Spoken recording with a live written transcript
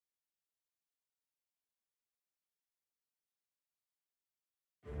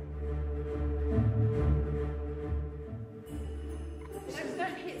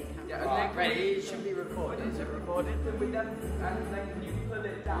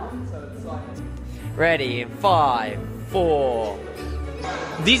Ready, 5, 4.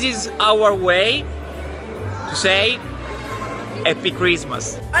 This is our way to say Happy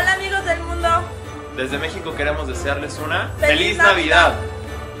Christmas. Hola amigos del mundo. Desde México queremos desearles una ¡Feliz Navidad!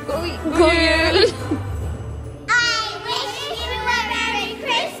 God jul! I wish you a Merry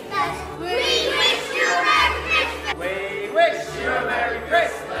Christmas. We wish you a Merry Christmas. We wish you a Merry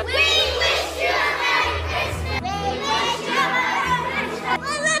Christmas! We wish you a Merry Christmas. We wish you a Merry Christmas.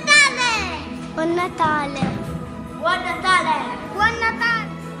 Buon Natale. Buon Natale. Buon Natale. Buon Natale.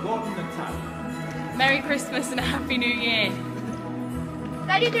 Buon Natale! Merry Christmas and a Happy New Year.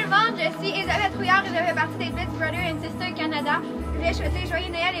 Salut tout le monde, je suis Isabelle Trouillard et je fais partie des Blitz Brother and Sister Canada. Je voulais souhaiter joyeux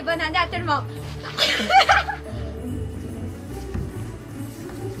Noël et bonne année à tout le monde.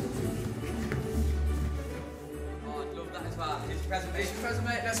 Oh, I love that as well. Here's your present,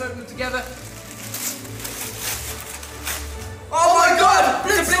 mate. Let's open them together. Oh my God!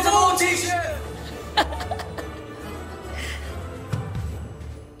 It's a Blitz t-shirt!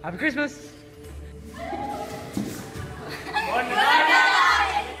 Happy Christmas!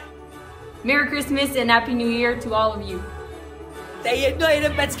 Merry Christmas and Happy New Year to all of you.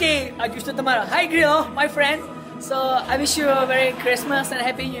 Hi Grill, my friend. So I wish you a Merry Christmas and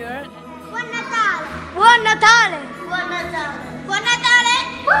Happy New Year. Buon Natale. Buon Natale. Buon Natale. Buon Natale.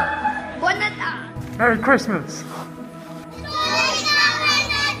 Buon Natale. Merry Christmas!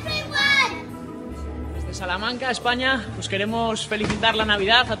 Desde Salamanca, España, os queremos felicitar la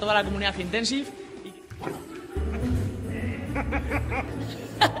Navidad a toda la comunidad Intensive.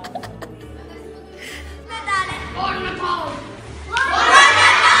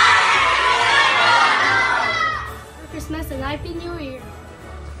 Christmas and Happy New Year.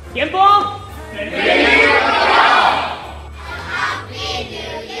 ¡Tiempo! Happy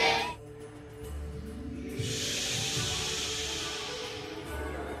New Year.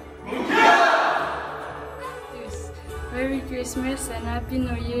 Merry Christmas and Happy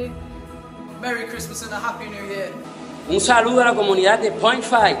New Year. Merry Christmas and a Happy New Year. Un saludo a la comunidad de Point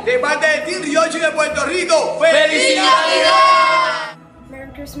Five. De parte de Team Riochi de Puerto Rico, ¡Feliz Navidad!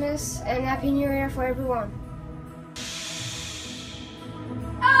 Merry Christmas and Happy New Year for everyone.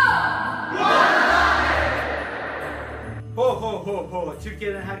 Ho ho ho ho.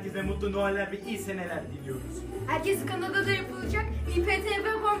 Türkiye'den herkese mutlu Noeller ve iyi seneler diliyoruz. Herkes Kanada'da yapılacak ipft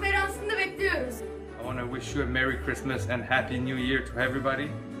konferansında bekliyoruz. I want to wish you a Merry Christmas and Happy New Year to everybody.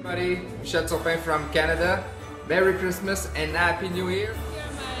 Everybody, Michel Topin from Canada. Merry Christmas and Happy New Year. Hier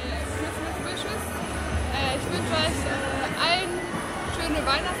meine Christmas Wishes. Ich wünsche euch allen schöne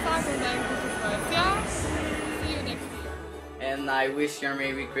Weihnachtstage und ein gutes neues Jahr. See you next year. And I wish you a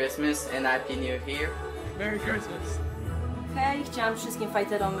Merry Christmas and Happy New Year. Merry Christmas! Hej, chciałam wszystkim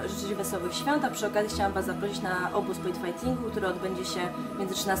fighterom życzyć wesołych świąt, a przy okazji chciałam Was zaprosić na obóz fightingu, który odbędzie się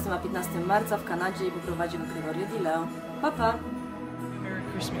między 13 a 15 marca w Kanadzie i poprowadzi go Gregorio Di Leo. Pa, pa! Merry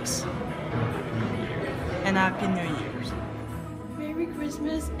Christmas and Happy New Year. Merry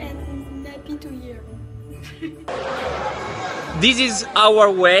Christmas and Happy New Year. This is our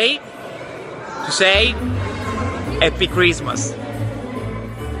way to say Happy Christmas.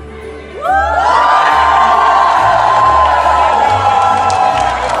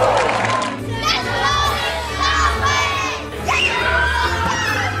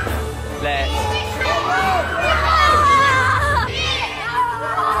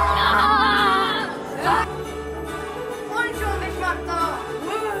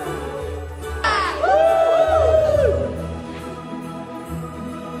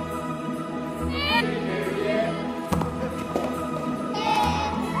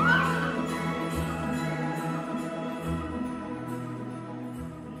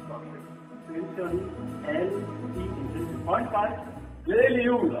 Alle i Point Five. Glædelig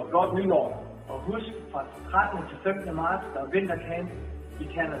jul og godt nytår. Og husk, fra 13. til 15. marts, der er vintercamp i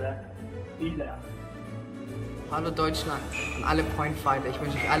Canada. Lige der. Hallo Deutschland und alle Point Fighter. Ich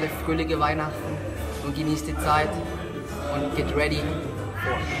wünsche euch alle fröhliche Weihnachten und genießt die Zeit und get ready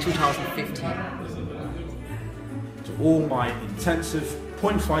for 2015. To all my intensive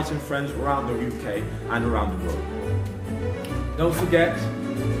point fighting friends around the UK and around the world. Don't forget,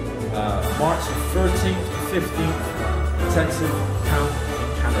 March 13th to 15th, intensive camp in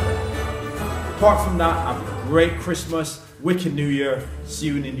Canada. Apart from that, have a great Christmas, wicked New Year. See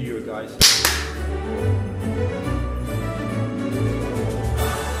you in the New Year, guys.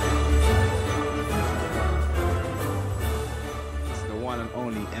 It's the one and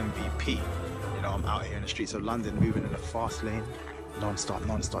only MVP. You know, I'm out here in the streets of London, moving in the fast lane, non-stop,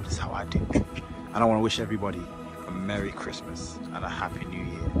 non-stop. This is how I do. And I want to wish everybody a Merry Christmas and a Happy New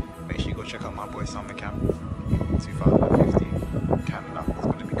Year. Make sure you go check out my boy Summer Camp. 2015 Canada.